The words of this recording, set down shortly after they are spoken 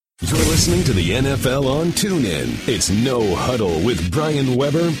You're listening to the NFL on TuneIn. It's No Huddle with Brian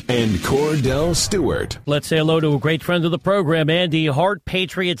Weber and Cordell Stewart. Let's say hello to a great friend of the program, Andy Hart,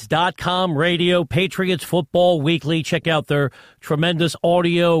 Patriots.com radio, Patriots Football Weekly. Check out their tremendous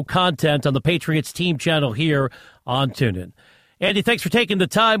audio content on the Patriots team channel here on TuneIn. Andy, thanks for taking the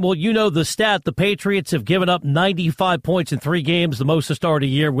time. Well, you know the stat. The Patriots have given up 95 points in 3 games, the most to start a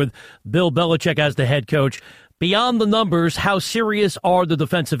year with Bill Belichick as the head coach. Beyond the numbers, how serious are the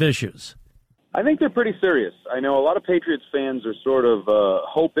defensive issues? I think they're pretty serious. I know a lot of Patriots fans are sort of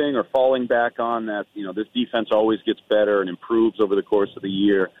hoping or falling back on that, this defense always gets better and improves over the course of the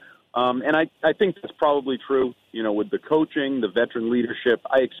year. And I think that's probably true. With the coaching, the veteran leadership,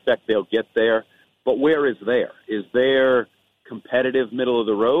 I expect they'll get there. But where is there? Is there competitive middle of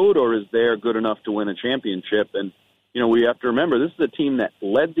the road, or is there good enough to win a championship? And, we have to remember, this is a team that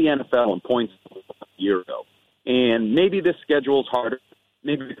led the NFL in points a year ago. And maybe this schedule is harder.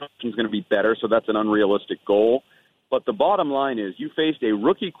 Maybe the coaching is going to be better, so that's an unrealistic goal. But the bottom line is you faced a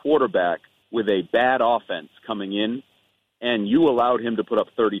rookie quarterback with a bad offense coming in, and you allowed him to put up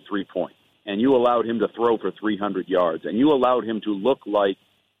 33 points, and you allowed him to throw for 300 yards, and you allowed him to look like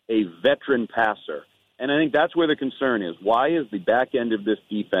a veteran passer. And I think that's where the concern is. Why is the back end of this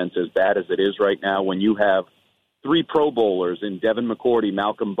defense as bad as it is right now when you have 3 Pro Bowlers in Devin McCourty,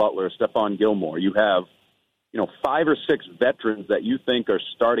 Malcolm Butler, Stephon Gilmore? You have 5 or 6 veterans that you think are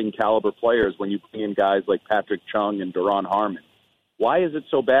starting caliber players when you bring in guys like Patrick Chung and Daron Harmon. Why is it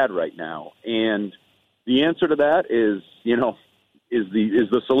so bad right now? And the answer to that is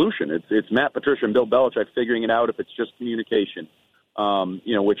the solution. It's Matt Patricia and Bill Belichick figuring it out if it's just communication,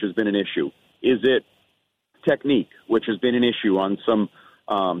 which has been an issue. Is it technique, which has been an issue on some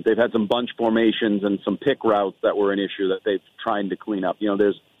they've had some bunch formations and some pick routes that were an issue that they've tried to clean up.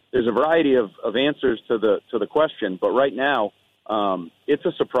 There's a variety of answers to the question, but right now it's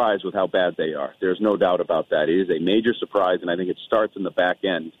a surprise with how bad they are. There's no doubt about that. It is a major surprise, and I think it starts in the back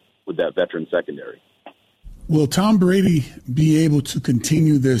end with that veteran secondary. Will Tom Brady be able to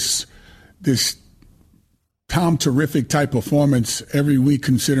continue this Tom terrific type performance every week,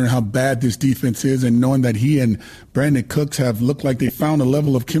 considering how bad this defense is and knowing that he and Brandon Cooks have looked like they found a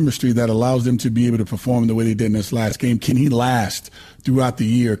level of chemistry that allows them to be able to perform the way they did in this last game? Can he last throughout the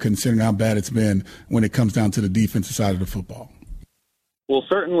year, considering how bad it's been when it comes down to the defensive side of the football? Well,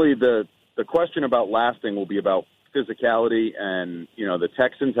 certainly the question about lasting will be about physicality, and, the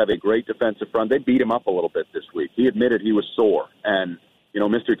Texans have a great defensive front. They beat him up a little bit this week. He admitted he was sore, and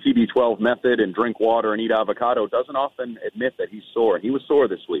Mr. TB12 method and drink water and eat avocado doesn't often admit that he's sore. He was sore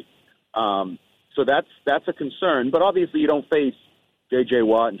this week. So that's a concern. But obviously you don't face J.J.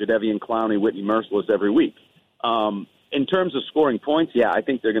 Watt and Jadeveon Clowney, Whitney Merciless every week. In terms of scoring points, yeah, I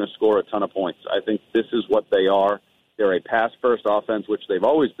think they're going to score a ton of points. I think this is what they are. They're a pass-first offense, which they've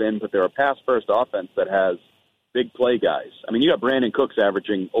always been, but they're a pass-first offense that has big play guys. I mean, you got Brandon Cooks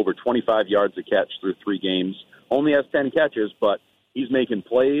averaging over 25 yards a catch through 3 games. Only has 10 catches, but he's making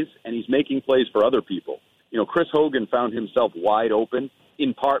plays, and he's making plays for other people. Chris Hogan found himself wide open,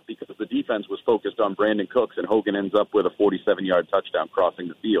 in part because the defense was focused on Brandon Cooks, and Hogan ends up with a 47-yard touchdown crossing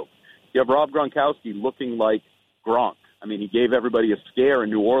the field. You have Rob Gronkowski looking like Gronk. I mean, he gave everybody a scare in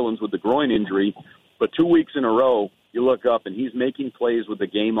New Orleans with the groin injury, but 2 weeks in a row, you look up, and he's making plays with the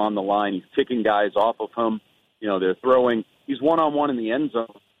game on the line. He's picking guys off of him. They're throwing. He's one-on-one in the end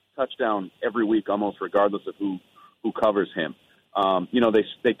zone, touchdown every week, almost regardless of who covers him.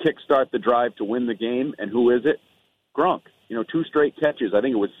 They kickstart the drive to win the game, and who is it? Gronk. 2 straight catches. I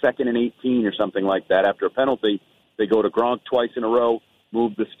think it was 2nd and 18 or something like that. After a penalty, they go to Gronk twice in a row,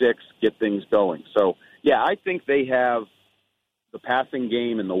 move the sticks, get things going. So, yeah, I think they have the passing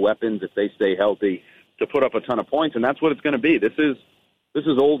game and the weapons, if they stay healthy, to put up a ton of points, and that's what it's going to be. This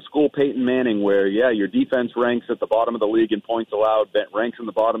is old school Peyton Manning where, your defense ranks at the bottom of the league in points allowed, ranks in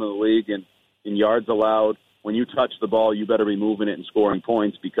the bottom of the league in yards allowed. When you touch the ball, you better be moving it and scoring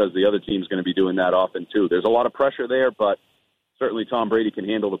points because the other team's going to be doing that often too. There's a lot of pressure there, but certainly Tom Brady can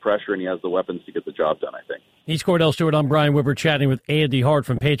handle the pressure, and he has the weapons to get the job done, I think. He's Cordell Stewart. I'm Brian Weber, chatting with Andy Hart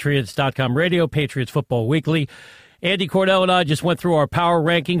from Patriots.com radio, Patriots Football Weekly. Andy, Cordell and I just went through our power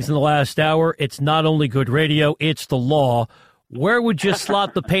rankings in the last hour. It's not only good radio, it's the law. Where would you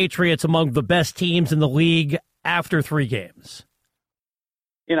slot the Patriots among the best teams in the league after 3 games?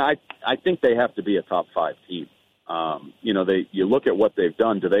 I think they have to be a top 5 team. You look at what they've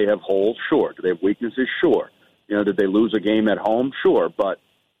done. Do they have holes? Sure. Do they have weaknesses? Sure. Did they lose a game at home? Sure. But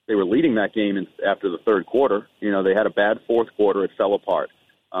they were leading that game after the 3rd quarter. They had a bad 4th quarter. It fell apart.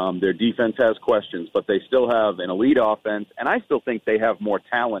 Their defense has questions, but they still have an elite offense, and I still think they have more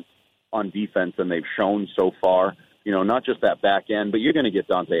talent on defense than they've shown so far. not just that back end, but you're going to get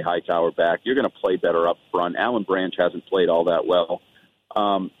Dante Hightower back. You're going to play better up front. Alan Branch hasn't played all that well.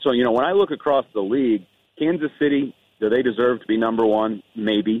 So, when I look across the league, Kansas City, do they deserve to be number one?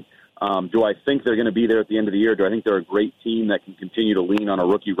 Maybe. Do I think they're going to be there at the end of the year? Do I think they're a great team that can continue to lean on a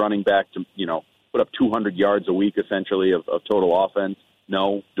rookie running back to, put up 200 yards a week, essentially, of total offense?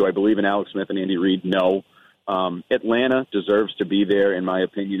 No. Do I believe in Alex Smith and Andy Reid? No. Atlanta deserves to be there, in my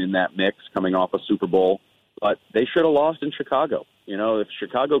opinion, in that mix, coming off a Super Bowl. But they should have lost in Chicago. If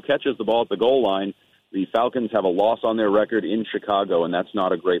Chicago catches the ball at the goal line, the Falcons have a loss on their record in Chicago, and that's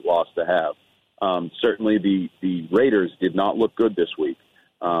not a great loss to have. Certainly the Raiders did not look good this week.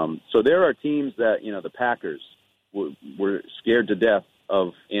 So there are teams that, the Packers were scared to death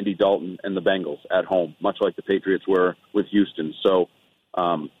of Andy Dalton and the Bengals at home, much like the Patriots were with Houston. So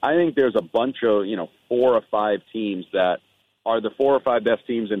I think there's a bunch of, 4 or 5 teams that are the 4 or 5 best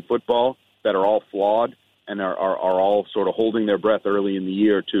teams in football that are all flawed and are all sort of holding their breath early in the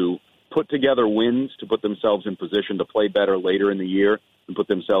year to put together wins to put themselves in position to play better later in the year and put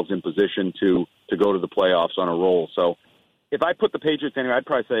themselves in position to go to the playoffs on a roll. So if I put the Patriots anywhere, I'd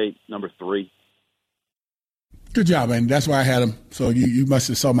probably say number 3. Good job, man. That's why I had them. So you must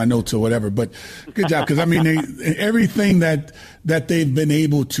have saw my notes or whatever. But good job, because, everything that they've been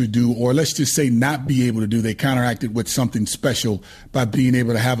able to do, or let's just say not be able to do, they counteracted with something special by being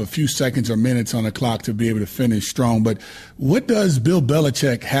able to have a few seconds or minutes on the clock to be able to finish strong. But what does Bill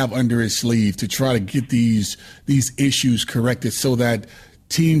Belichick have under his sleeve to try to get these issues corrected so that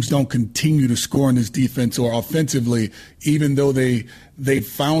teams don't continue to score in this defense or offensively, even though they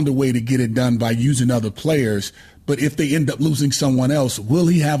found a way to get it done by using other players? But if they end up losing someone else, will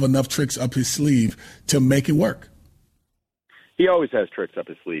he have enough tricks up his sleeve to make it work? He always has tricks up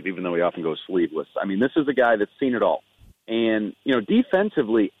his sleeve, even though he often goes sleeveless. This is a guy that's seen it all. And,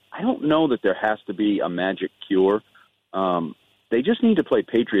 defensively, I don't know that there has to be a magic cure. They just need to play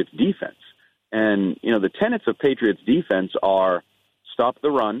Patriots defense. And, the tenets of Patriots defense are stop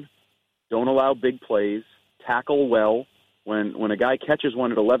the run, don't allow big plays, tackle well. When a guy catches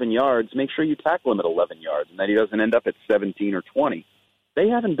one at 11 yards, make sure you tackle him at 11 yards and that he doesn't end up at 17 or 20. They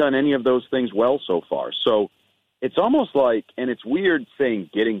haven't done any of those things well so far. So it's almost like, and it's weird saying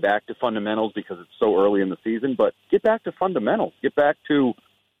getting back to fundamentals because it's so early in the season, but get back to fundamentals. Get back to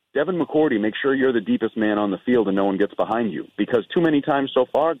Devin McCourty. Make sure you're the deepest man on the field and no one gets behind you, because too many times so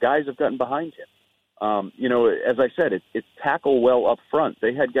far, guys have gotten behind him. As I said, it's tackle well up front.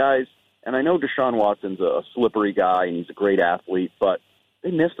 They had guys, and I know Deshaun Watson's a slippery guy and he's a great athlete, but they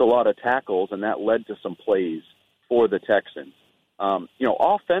missed a lot of tackles, and that led to some plays for the Texans.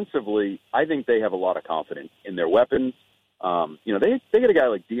 Offensively, I think they have a lot of confidence in their weapons. They get a guy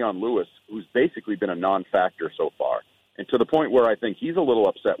like Dion Lewis, who's basically been a non-factor so far, and to the point where I think he's a little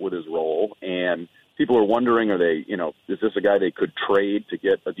upset with his role, and people are wondering, is this a guy they could trade to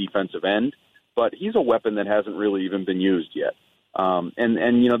get a defensive end? But he's a weapon that hasn't really even been used yet.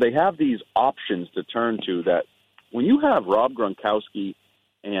 They have these options to turn to that when you have Rob Gronkowski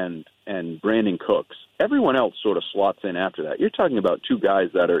and Brandon Cooks, everyone else sort of slots in after that. You're talking about 2 guys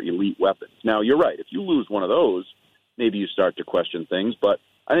that are elite weapons. Now, you're right. If you lose one of those, maybe you start to question things. But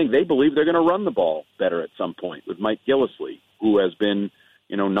I think they believe they're going to run the ball better at some point with Mike Gillislee, who has been,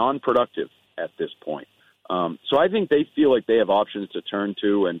 non-productive at this point. So I think they feel like they have options to turn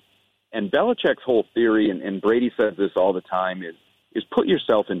to. And Belichick's whole theory, and Brady says this all the time, is put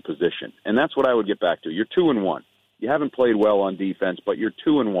yourself in position. And that's what I would get back to. You're 2-1. You haven't played well on defense, but you're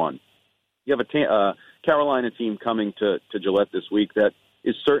 2-1. You have a Carolina team coming to Gillette this week that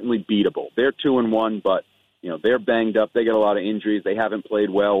is certainly beatable. They're 2-1, but they're banged up. They got a lot of injuries. They haven't played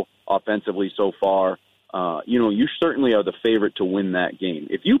well offensively so far. You certainly are the favorite to win that game.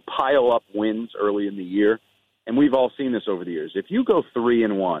 If you pile up wins early in the year, and we've all seen this over the years, if you go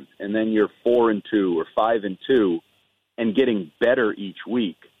 3-1 and then you're 4-2 or 5-2 and getting better each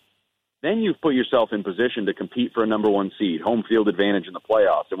week, then you've put yourself in position to compete for a number 1 seed, home field advantage in the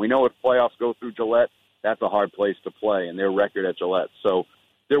playoffs. And we know if playoffs go through Gillette, that's a hard place to play, and their record at Gillette. So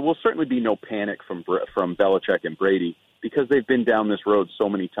there will certainly be no panic from Belichick and Brady because they've been down this road so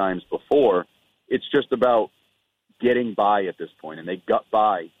many times before. It's just about getting by at this point, and they got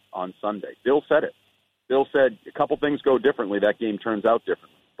by on Sunday. Bill said it. Bill said a couple things go differently. That game turns out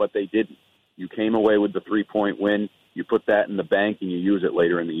differently, but they didn't. You came away with the 3-point win. You put that in the bank, and you use it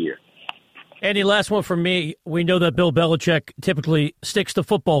later in the year. Andy, last one from me. We know that Bill Belichick typically sticks to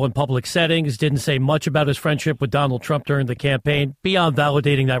football in public settings, didn't say much about his friendship with Donald Trump during the campaign, beyond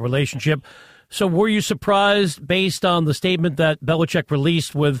validating that relationship. So were you surprised based on the statement that Belichick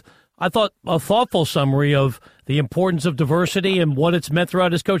released with, I thought, a thoughtful summary of the importance of diversity and what it's meant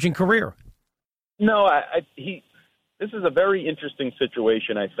throughout his coaching career? No, this is a very interesting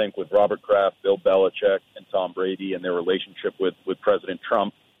situation, I think, with Robert Kraft, Bill Belichick, and Tom Brady and their relationship with President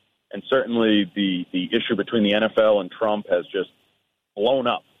Trump. And certainly the issue between the NFL and Trump has just blown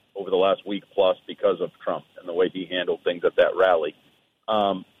up over the last week plus because of Trump and the way he handled things at that rally.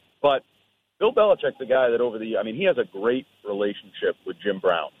 But Bill Belichick's a guy that he has a great relationship with Jim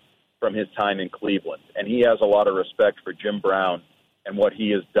Brown from his time in Cleveland. And he has a lot of respect for Jim Brown and what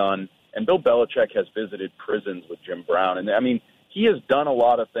he has done. And Bill Belichick has visited prisons with Jim Brown. And, he has done a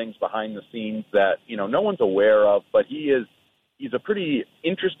lot of things behind the scenes that, no one's aware of. But he's a pretty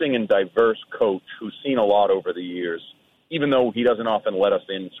interesting and diverse coach who's seen a lot over the years, even though he doesn't often let us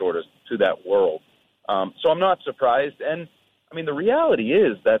in sort of to that world. So I'm not surprised. And, the reality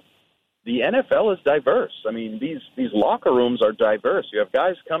is that the NFL is diverse. These locker rooms are diverse. You have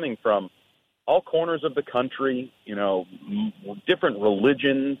guys coming from all corners of the country, different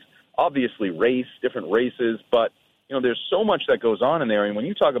religions, obviously race, different races. But, there's so much that goes on in there. And when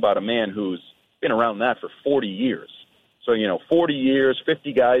you talk about a man who's been around that for 40 years, so, 40 years,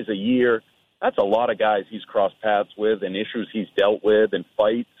 50 guys a year, that's a lot of guys he's crossed paths with and issues he's dealt with and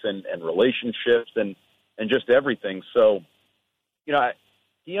fights and relationships and just everything. So,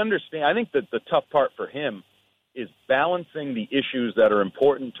 he understands. I think that the tough part for him is balancing the issues that are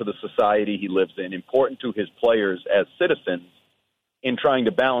important to the society he lives in, important to his players as citizens, in trying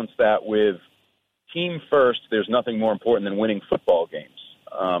to balance that with team first. There's nothing more important than winning football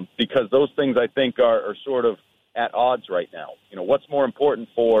games, because those things, I think, are sort of at odds right now. What's more important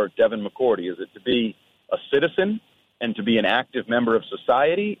for Devin McCourty? Is it to be a citizen and to be an active member of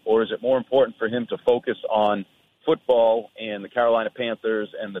society, or is it more important for him to focus on football and the Carolina Panthers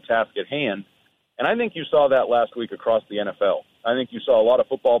and the task at hand? And I think you saw that last week across the NFL. I think you saw a lot of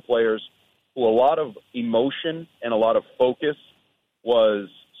football players who a lot of emotion and a lot of focus was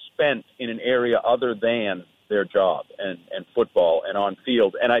spent in an area other than their job and football and on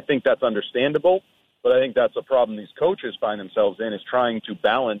field. And I think that's understandable, but I think that's a problem these coaches find themselves in, is trying to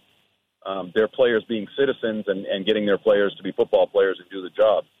balance their players being citizens and getting their players to be football players and do the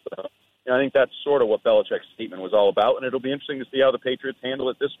job. So, I think that's sort of what Belichick's statement was all about, and it'll be interesting to see how the Patriots handle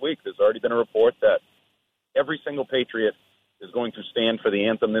it this week. There's already been a report that every single Patriot is going to stand for the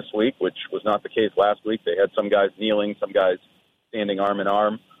anthem this week, which was not the case last week. They had some guys kneeling, some guys standing arm in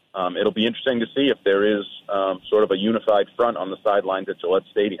arm. It'll be interesting to see if there is sort of a unified front on the sidelines at Gillette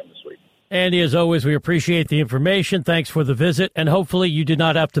Stadium this week. Andy, as always, we appreciate the information. Thanks for the visit, and hopefully you did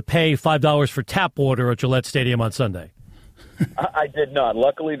not have to pay $5 for tap water at Gillette Stadium on Sunday. I did not.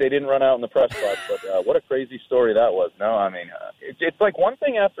 Luckily, they didn't run out in the press box, but what a crazy story that was. No, it's like one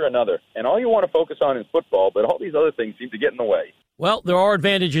thing after another, and all you want to focus on is football, but all these other things seem to get in the way. Well, there are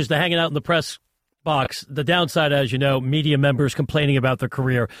advantages to hanging out in the press box. The downside, as you know, media members complaining about their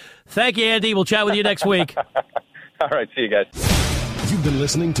career. Thank you, Andy. We'll chat with you next week. All right, see you guys. You've been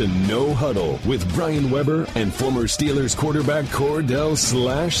listening to No Huddle with Brian Weber and former Steelers quarterback Cordell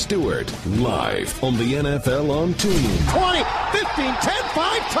 /Stewart, live on the NFL on TuneIn. 20, 15, 10,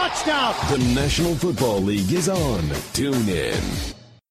 5, touchdown. The National Football League is on TuneIn.